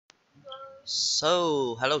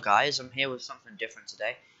So, hello guys, I'm here with something different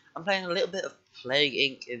today. I'm playing a little bit of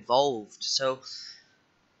PlagueInc Evolved. So,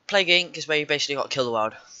 PlagueInc is where you basically got to kill the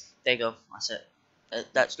world. There you go, that's it.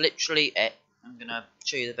 That's literally it. I'm gonna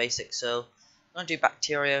show you the basics. So, I'm gonna do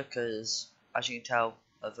bacteria because, as you can tell,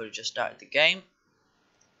 I've already just started the game.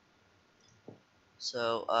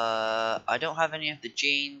 So, I don't have any of the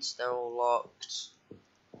genes, they're all locked.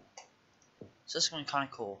 So, this is gonna be kind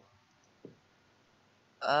of cool.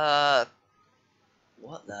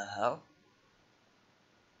 What the hell?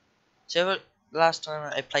 So last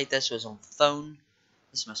time I played this was on phone.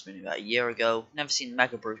 This must have been about a year ago. Never seen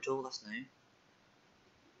Mega Brutal, that's new.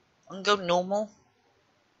 I'm gonna go normal.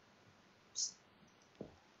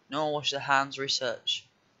 No wash the hands research.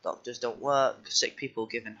 Doctors don't work. Sick people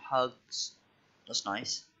giving hugs. That's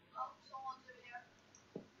nice.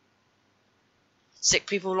 Sick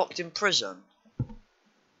people locked in prison.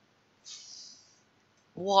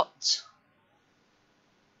 What?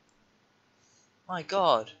 My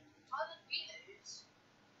god.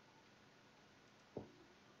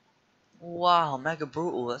 Wow, Mega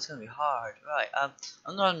Brutal, that's gonna be hard. Right,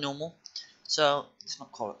 I'm not normal. So let's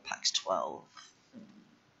not call it PAX 12.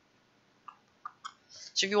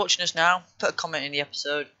 So if you're watching this now, put a comment in the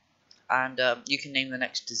episode and you can name the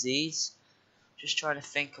next disease. Just trying to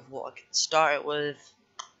think of what I can start it with.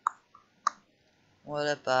 What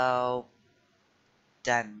about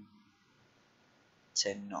Dentinox?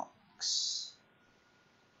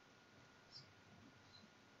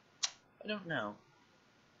 I don't know.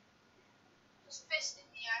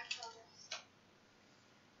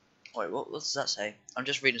 Wait, what does that say? I'm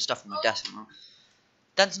just reading stuff on my desk now.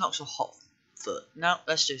 Dentinox or hot foot? No,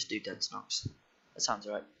 let's just do Dentinox. That sounds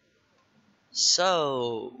right.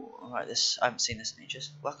 So, alright, I haven't seen this in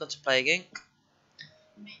ages. Welcome to PlagueInc.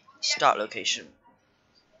 Start location.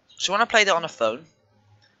 So when I played it on a phone,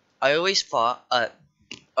 I always fart.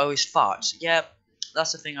 Yeah,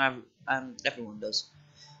 that's the thing. Everyone does.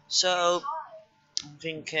 So I'm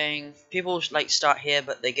thinking people like start here,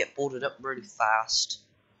 but they get boarded up really fast.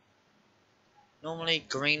 Normally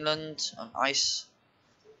Greenland on ice.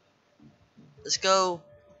 Let's go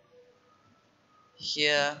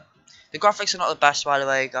here. The graphics are not the best, by the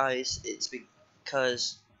way, guys. It's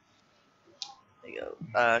because there you go.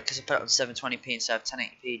 Because I put it on 720p instead of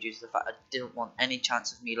 1080p due to the fact I didn't want any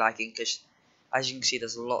chance of me lagging. Because as you can see,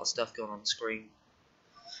 there's a lot of stuff going on the screen.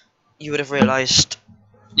 You would have realised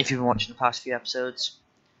if you've been watching the past few episodes,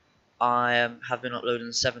 I have been uploading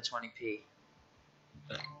 720p.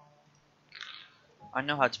 I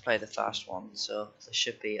know how to play the fast one, so this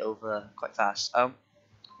should be over quite fast. I'm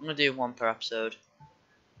gonna do one per episode.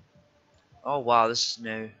 Oh wow, this is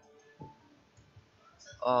new.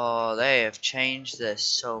 Oh, they have changed this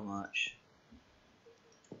so much.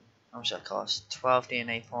 How much that cost? 12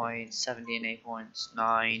 DNA points, 7 DNA points,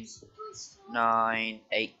 9, 9,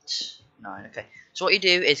 8, 9. Okay, so what you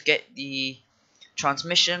do is get the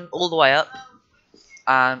transmission all the way up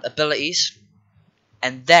and abilities,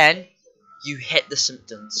 and then you hit the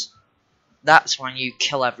symptoms. That's when you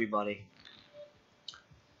kill everybody.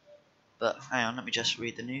 But hang on, let me just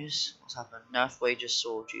read the news. What's happened? Nerf wages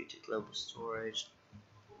soar due to global storage.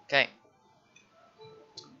 Okay.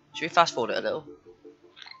 Should we fast forward it a little?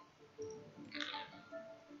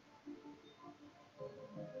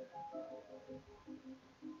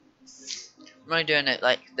 I'm only doing it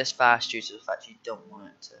like this fast due to the fact you don't want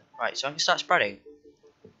it to. Right, so I'm gonna start spreading.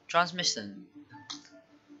 Transmission.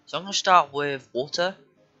 So I'm gonna start with water.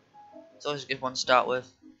 It's always a good one to start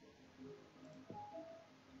with.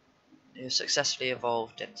 You successfully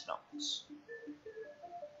evolved Dentinox.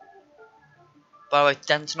 By the way,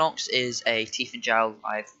 Dentinox is a teeth and gel.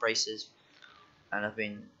 I have braces, and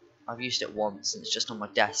I've used it once, and it's just on my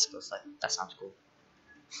desk. I was like, that sounds cool.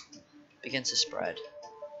 Begin to spread.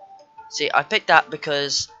 See, I picked that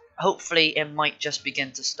because hopefully it might just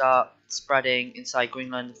begin to start spreading inside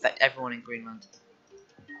Greenland, affect everyone in Greenland.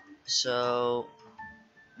 So,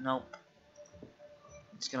 nope.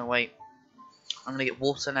 It's gonna wait. I'm gonna get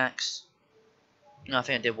water next. No, I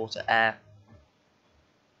think I did water, air.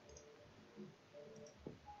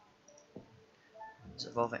 Let's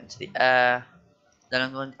evolve it into the air. Then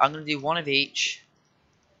I'm gonna do one of each,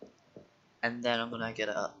 and then I'm gonna get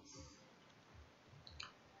it up.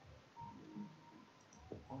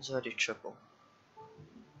 Also, I do triple.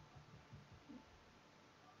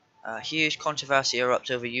 Huge controversy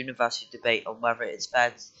erupts over university debate on whether it's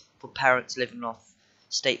fair for parents living off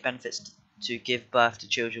state benefits to give birth to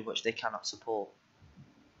children which they cannot support.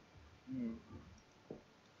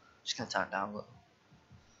 Just gonna turn it down a little.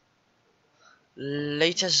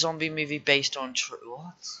 Latest zombie movie based on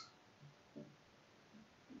what?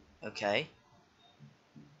 Okay.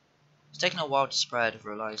 It's taking a while to spread, I've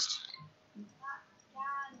realised.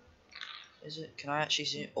 Is it? Can I actually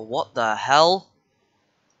see it? Oh, what the hell?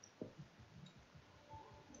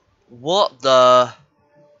 What the?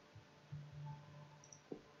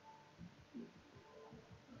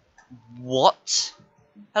 What?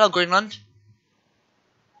 Hello, Greenland.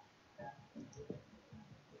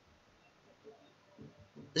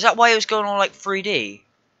 Is that why it was going on like 3D?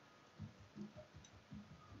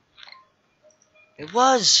 It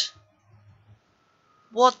was.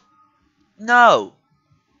 What? No.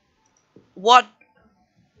 What?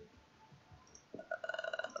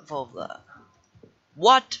 Evolve that.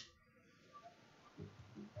 What?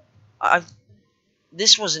 I.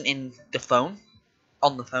 This wasn't in the phone.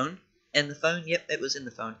 On the phone. In the phone. Yep, it was in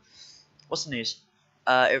the phone. What's the news?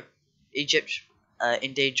 Egypt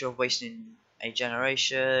in danger of wasting a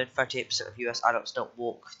generation. 38% of US adults don't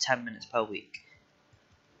walk 10 minutes per week.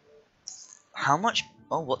 How much?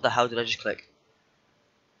 Oh, what the hell did I just click?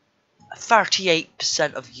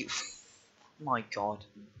 38% of you. My god.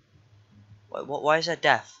 Why is there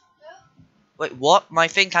death? Wait, what? My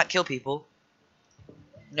thing can't kill people.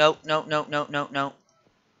 No, no, no, no, no, no.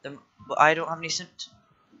 But I don't have any symptoms.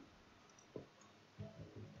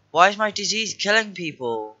 Why is my disease killing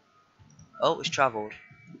people? Oh, it's travelled.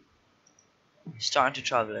 It's starting to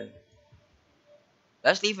travel in.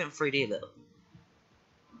 Let's leave it in 3D a little.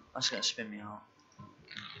 That's gonna spin me out.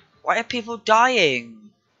 Why are people dying?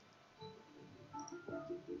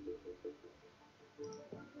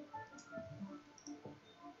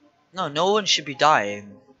 No, no one should be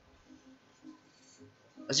dying.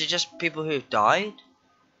 Is it just people who have died?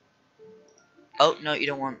 Oh, no, you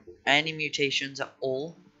don't want any mutations at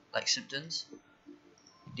all, like symptoms.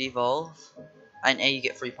 Devolve. And A, you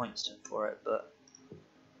get 3 points for it, but...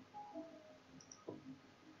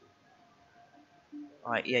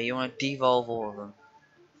 Alright, yeah, you want to devolve all of them.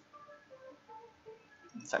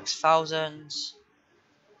 Infects thousands.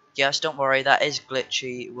 Yes, don't worry, that is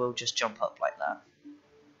glitchy. It will just jump up like that.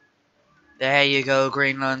 There you go,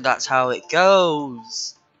 Greenland, that's how it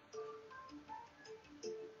goes.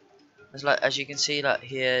 As you can see, like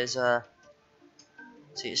here's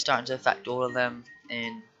see, it's starting to affect all of them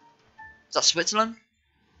in. Is that Switzerland?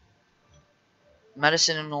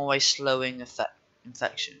 Medicine in Norway slowing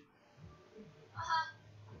infection.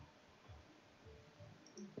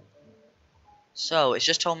 So it's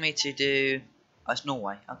just told me to do. Oh, it's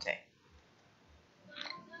Norway. Okay.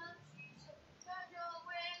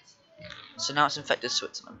 So now it's infected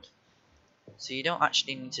Switzerland. So you don't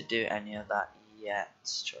actually need to do any of that yet.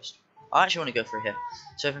 Trust. I actually want to go through here.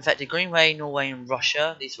 So I've infected Greenway, Norway, and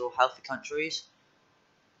Russia. These are all healthy countries.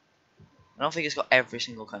 I don't think it's got every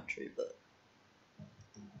single country, but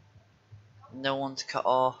no one to cut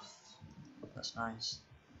off. That's nice.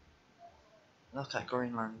 Look at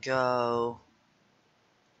Greenland go.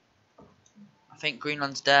 I think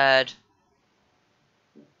Greenland's dead.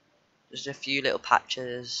 Just a few little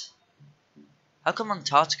patches. How come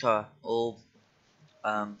Antarctica or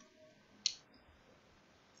what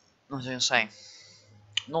was I gonna say?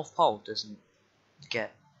 North Pole doesn't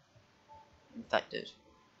get infected.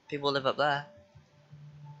 People live up there.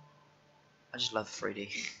 I just love 3D.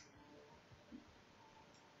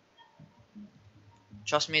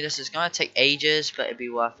 Trust me, this is gonna take ages, but it'd be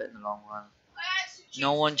worth it in the long run.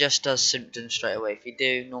 No one just does symptoms straight away. If you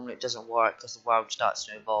do, normally it doesn't work because the world starts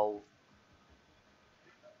to evolve.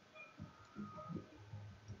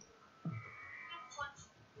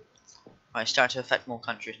 Right, it's starting to affect more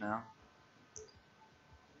countries now.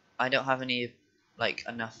 I don't have any, like,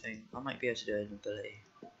 a nothing. I might be able to do an ability.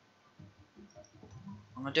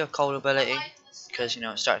 I'm gonna do a cold ability because you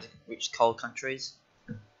know it's starting to reach cold countries.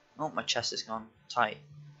 Oh, my chest is gone tight.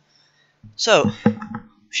 So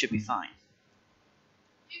should be fine.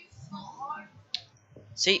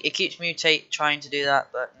 See, it keeps trying to do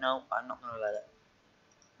that, but no, I'm not gonna let it.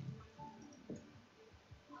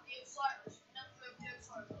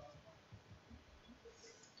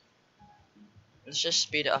 Let's just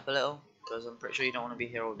speed it up a little because I'm pretty sure you don't want to be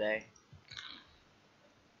here all day.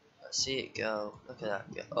 Let's see it go. Look at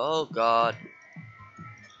that go. Oh god.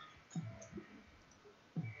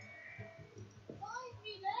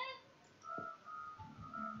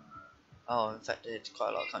 Oh, infected quite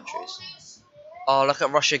a lot of countries. Oh, look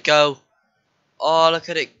at Russia go. Oh, look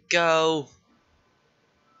at it go.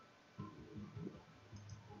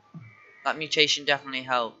 That mutation definitely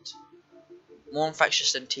helped. More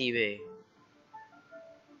infectious than TB.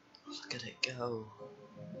 Look at it go.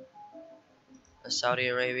 Saudi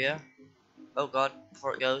Arabia. Oh god,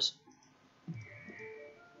 before it goes.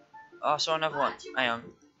 Oh, I saw another one. Hang on.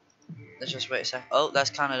 Let's just wait a sec. Oh,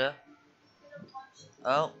 that's Canada.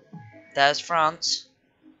 Oh, there's France.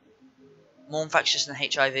 More infectious than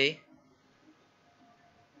HIV.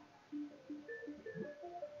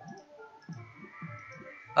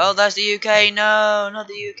 Oh, there's the UK. No, not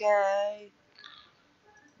the UK.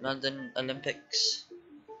 London Olympics.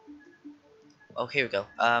 Oh, here we go.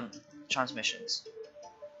 Transmissions.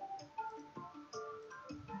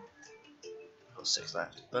 Got 6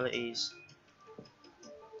 left. Abilities.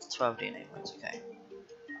 12 DNA points. Okay.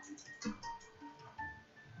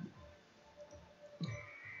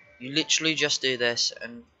 You literally just do this,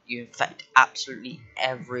 and you infect absolutely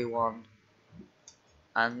everyone,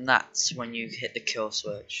 and that's when you hit the kill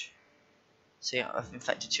switch. See, I've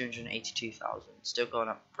infected 282,000. Still going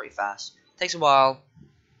up pretty fast. Takes a while.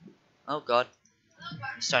 Oh god.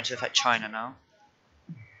 It's starting to affect China now.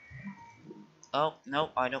 Oh,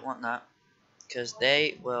 no, I don't want that. Because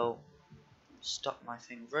they will stop my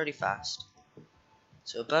thing really fast.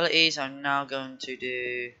 So abilities, I'm now going to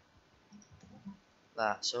do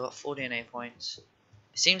that. So I've got 4 DNA points.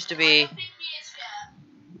 It seems to be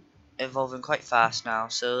evolving quite fast now.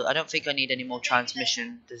 So I don't think I need any more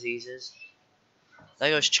transmission diseases.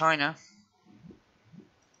 There goes China.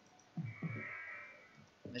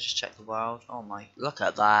 Let's just check the world. Oh my, look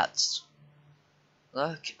at that.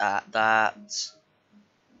 Look at that.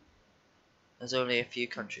 There's only a few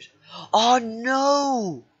countries. Oh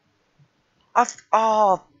no!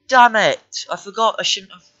 Oh damn it! I forgot. I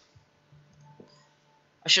shouldn't have.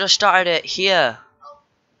 I should have started it here.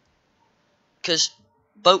 Cause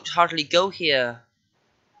boats hardly go here.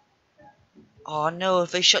 Oh no!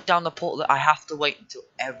 If they shut down the portal, I have to wait until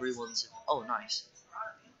everyone's. Oh nice.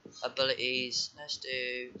 Abilities. Let's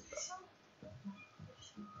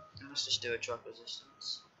just do a drug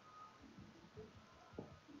resistance.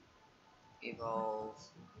 Evolve.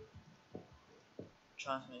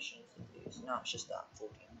 Transmission disease. No, it's just that.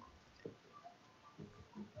 14.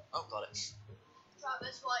 Oh, got it.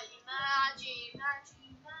 Travis, why you magic?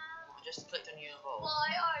 I just clicked on new evolve. Why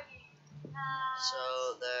are you mad? So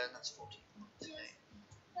then that's 14. Okay.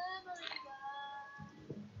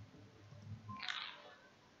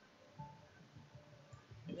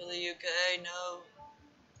 To the UK, no.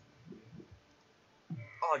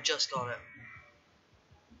 Oh, I just got it.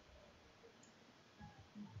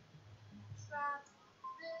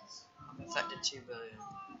 Travis, I'm infected 2 billion.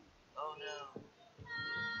 Oh no.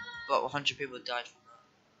 But 100 people died from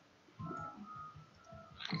that.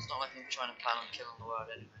 It's not like I'm trying to plan on killing the world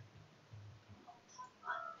anyway.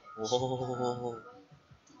 Whoa.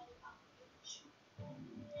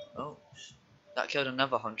 Oh, that killed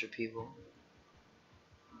another 100 people.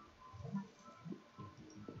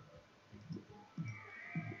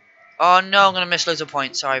 Oh no, I'm gonna miss loads of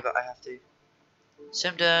points. Sorry, but I have to.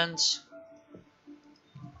 Symptoms.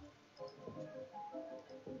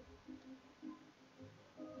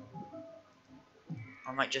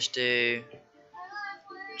 I might just do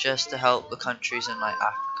just to help the countries in like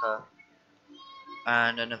Africa,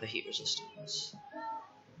 and another heat resistance.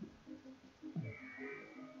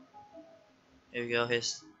 Here we go.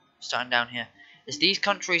 Here's starting down here. It's these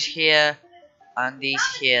countries here and these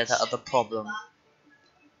here that are the problem.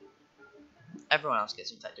 Everyone else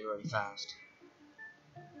gets infected really fast.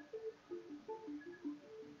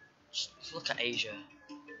 Just look at Asia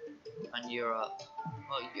and Europe.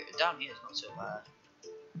 Well, down here is not so bad.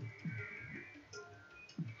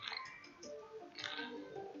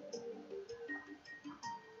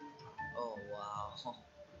 Oh wow.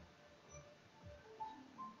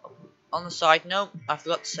 On the side note, I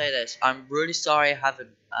forgot to say this. I'm really sorry I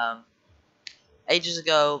haven't. Ages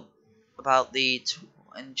ago, about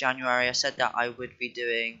in January, I said that I would be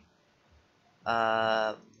doing.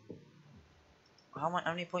 How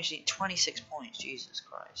many points? 26 points. Jesus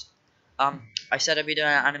Christ. I said I'd be doing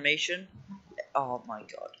an animation. Oh my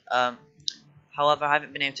god. However, I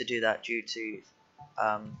haven't been able to do that due to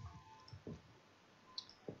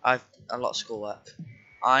I've a lot of schoolwork.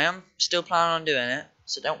 I am still planning on doing it,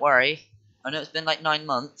 so don't worry. I know it's been like 9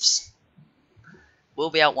 months. We'll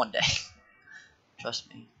be out one day. Trust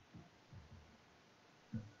me.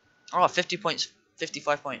 Oh, 50 points,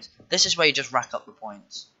 55 points. This is where you just rack up the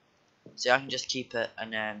points. See, I can just keep it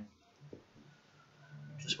and then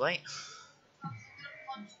just wait.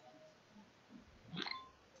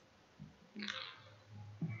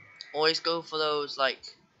 Always go for those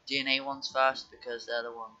like DNA ones first because they're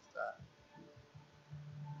the ones that.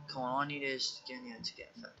 Come on, all I need is DNA to get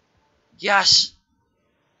infected. Yes!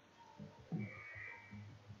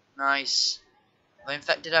 Nice. Have I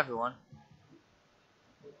infected everyone?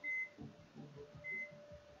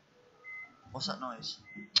 What's that noise?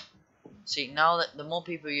 See, now that the more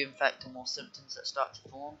people you infect, the more symptoms that start to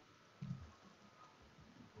form.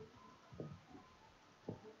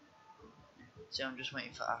 See, I'm just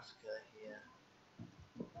waiting for Africa here.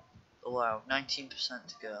 Oh wow, 19%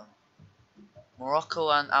 to go. Morocco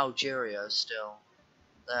and Algeria still.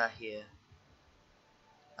 They're here.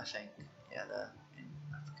 I think. Yeah, they're in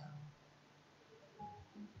Africa.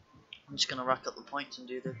 I'm just gonna rack up the points and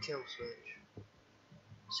do the kill switch.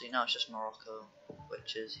 See, now it's just Morocco,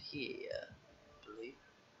 which is here, I believe.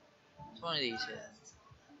 It's one of these here.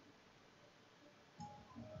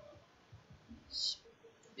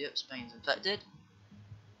 Yep, Spain's infected.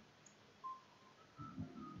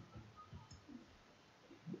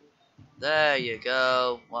 There you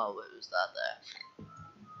go. Well, it was that there.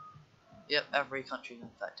 Yep, every country's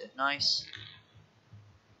infected. Nice.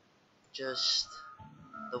 Just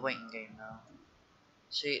the waiting game now.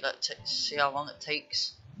 See, see how long it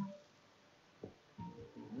takes.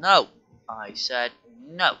 No, I said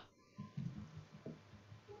no.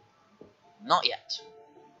 Not yet.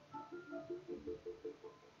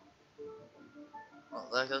 Well,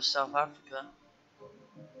 there goes South Africa.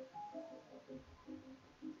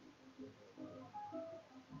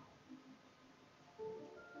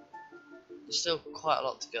 There's still quite a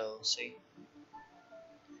lot to go. See.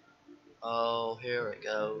 Oh, here it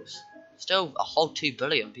goes. Still a whole 2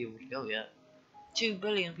 billion people to go yet. 2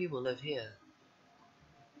 billion people live here.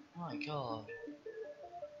 My god.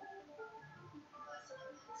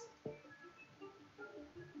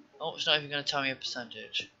 Oh, it's not even going to tell me a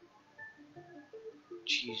percentage.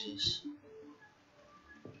 Jesus.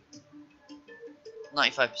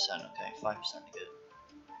 95%, okay, 5% good.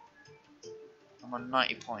 I'm on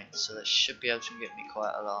 90 points, so that should be able to get me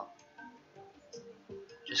quite a lot.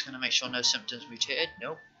 Just going to make sure no symptoms mutated.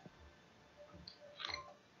 Nope.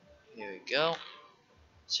 Here we go.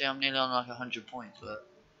 See, I'm nearly on like 100 points, but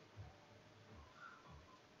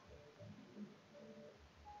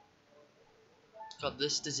God,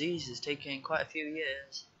 this disease is taking quite a few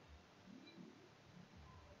years.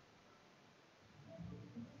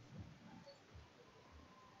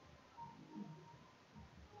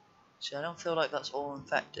 See, I don't feel like that's all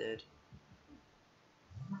infected.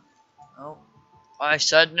 Oh, I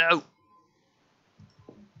said no.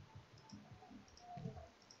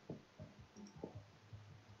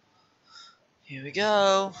 Here we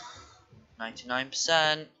go.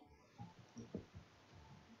 99%.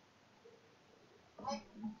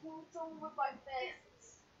 What's wrong with my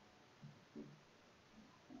face?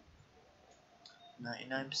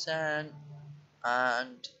 99%.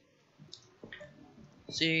 And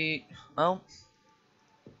see, well,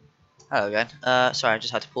 hello again. Sorry, I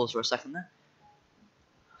just had to pause for a second there.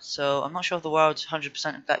 So I'm not sure if the world's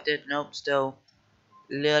 100% infected. Nope, still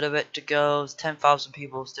a little bit to go. There's 10,000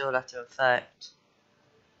 people still left to infect.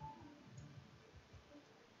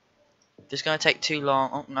 If it's gonna take too long,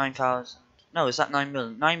 oh, 9,000. No, is that 9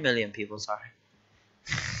 million? 9 million people, sorry.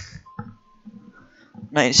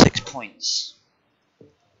 96 points.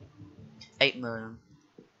 8 million.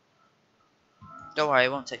 Don't worry,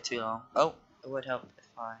 it won't take too long. Oh, it would help if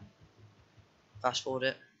I fast forward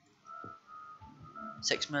it.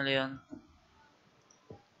 6 million.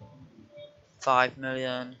 5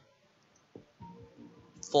 million.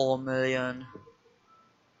 4 million.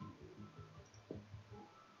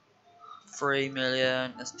 3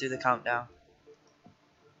 million. Let's do the countdown.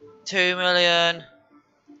 2 million.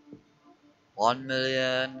 1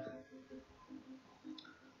 million.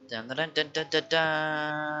 Dun, dun, dun, dun, dun,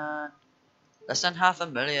 dun. Less than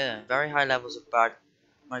 500,000. Very high levels of bad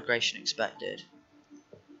migration expected.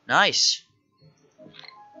 Nice.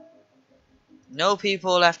 No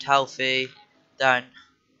people left healthy. Then.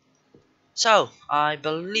 So, I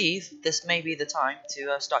believe this may be the time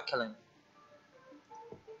to start killing.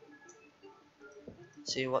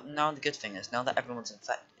 See what now the good thing is, now that everyone's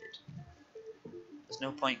infected, there's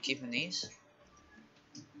no point keeping these.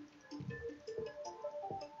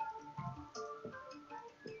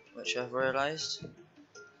 Which I've realised.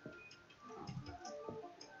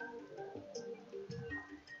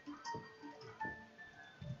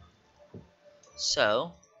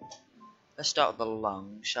 So, let's start with the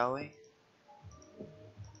lung, shall we?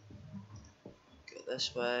 Go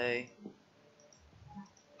this way.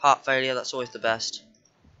 Heart failure, that's always the best.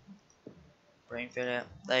 Brain failure,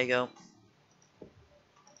 there you go.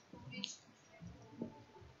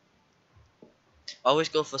 Always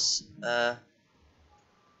go for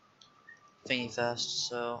thingy first,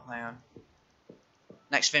 so hang on.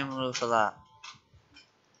 Next thing we'll go for that.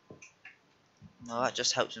 No, that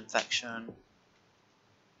just helps infection.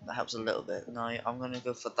 That helps a little bit. No, I'm gonna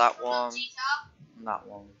go for that one. And that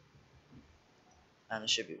one. And there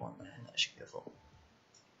should be one there. That should go full.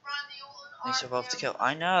 Randy, Needs to evolve to kill.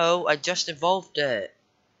 I know. I just evolved it.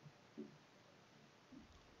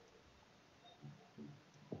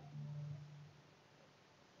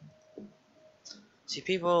 See,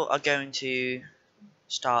 people are going to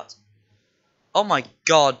start. Oh my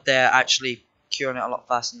god, they're actually curing it a lot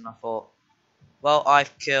faster than I thought. Well,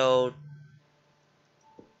 I've killed.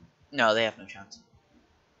 No, they have no chance.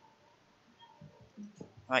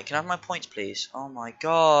 Right, can I have my points, please? Oh my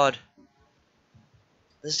god.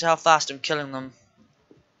 This is how fast I'm killing them.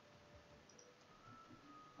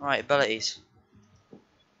 Right, abilities.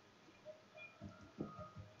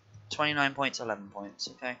 29 points, 11 points,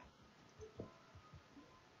 okay.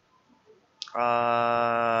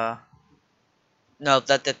 No,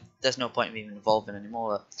 there's no point in even evolving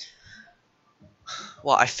anymore.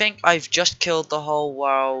 Well, I think I've just killed the whole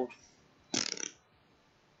world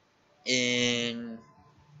in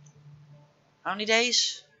how many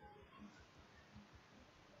days?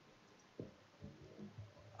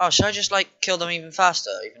 Oh, should I just like kill them even faster,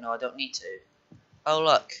 even though I don't need to? Oh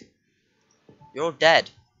look, you're all dead.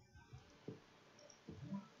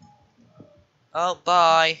 Oh,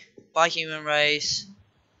 bye, bye human race.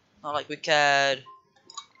 Not like we cared.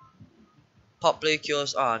 Pop blue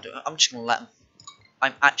cures. Oh, I'm just gonna let them.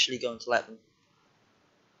 I'm actually going to let them.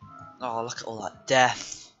 Oh, look at all that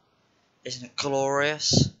death. Isn't it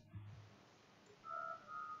glorious?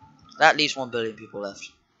 That leaves 1 billion people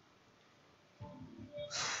left.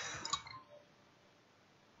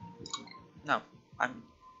 No, I'm.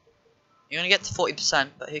 You're gonna get to 40%,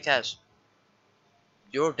 but who cares?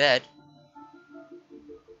 You're dead.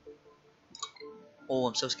 Oh,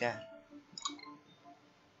 I'm so scared.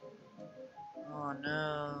 Oh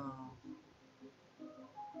no.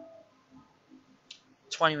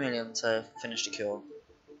 20 million to finish the cure.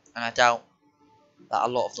 And I doubt that a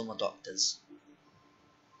lot of them are doctors.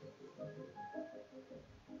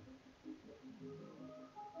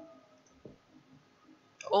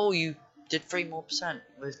 Oh, you did 3 more percent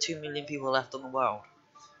with 2 million people left on the world.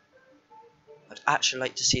 I'd actually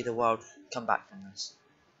like to see the world come back from this.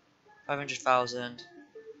 500,000.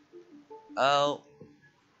 Oh.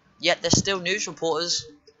 Yet there's still news reporters.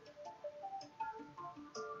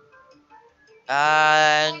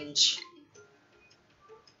 And it's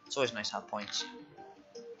always nice to have points.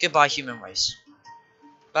 Goodbye, human race.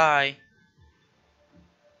 Bye.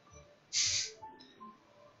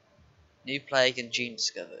 New plague and gene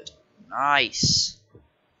discovered. Nice.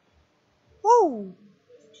 Woo!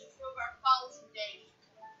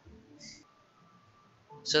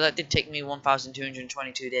 So that did take me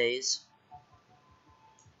 1,222 days.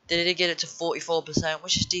 Did it get it to 44%,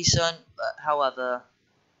 which is decent, but however,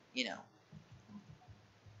 you know,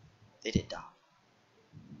 they did die.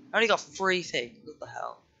 I only got 3 things. What the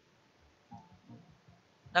hell?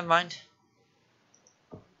 Never mind.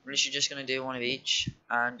 I'm literally just gonna do one of each,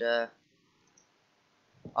 and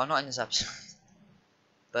I'm not in this episode,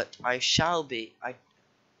 but I shall be.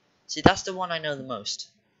 See, that's the one I know the most.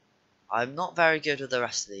 I'm not very good with the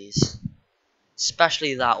rest of these,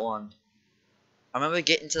 especially that one. I remember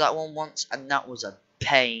getting to that one once, and that was a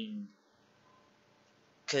pain.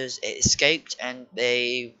 Because it escaped and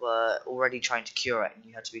they were already trying to cure it and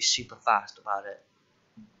you had to be super fast about it.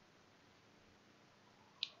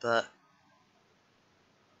 But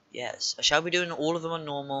yes, I shall be doing all of them on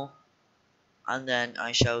normal, and then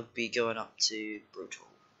I shall be going up to brutal,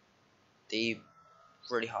 the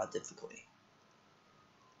really hard difficulty.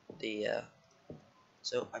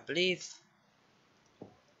 So I believe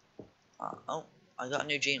oh, I got a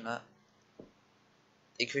new gene that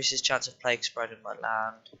increases chance of plague spreading by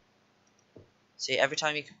land. See, every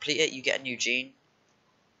time you complete it you get a new gene.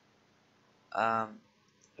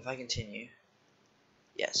 If I continue,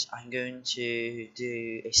 yes, I'm going to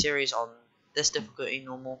do a series on this difficulty,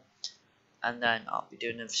 normal, and then I'll be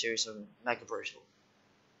doing a series on Mega Brutal,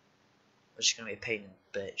 which is going to be a pain in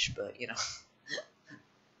the bitch, but you know.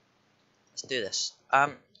 Let's do this.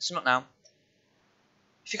 So not now.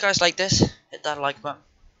 If you guys like this, hit that like button.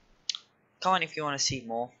 Comment if you want to see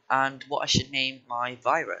more, and what I should name my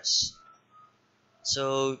virus.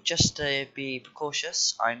 So just to be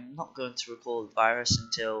precautious, I'm not going to record the virus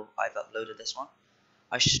until I've uploaded this one.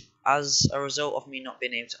 As a result of me not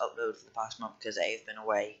being able to upload for the past month because I've been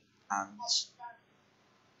away and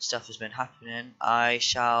stuff has been happening, I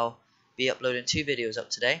shall be uploading 2 videos up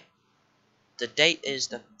today. The date is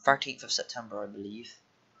the 13th of September, I believe.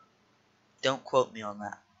 Don't quote me on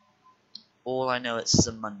that. All I know it's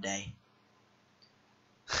a Monday.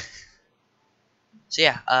 So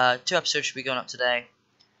yeah, 2 episodes should be going up today.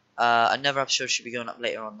 Another episode should be going up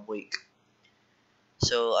later on in the week.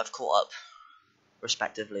 So I've caught up.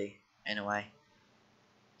 respectively, in a way.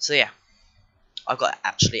 So yeah, I've got to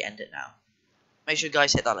actually end it now. Make sure you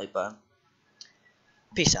guys hit that like button.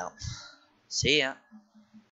 Peace out. See ya.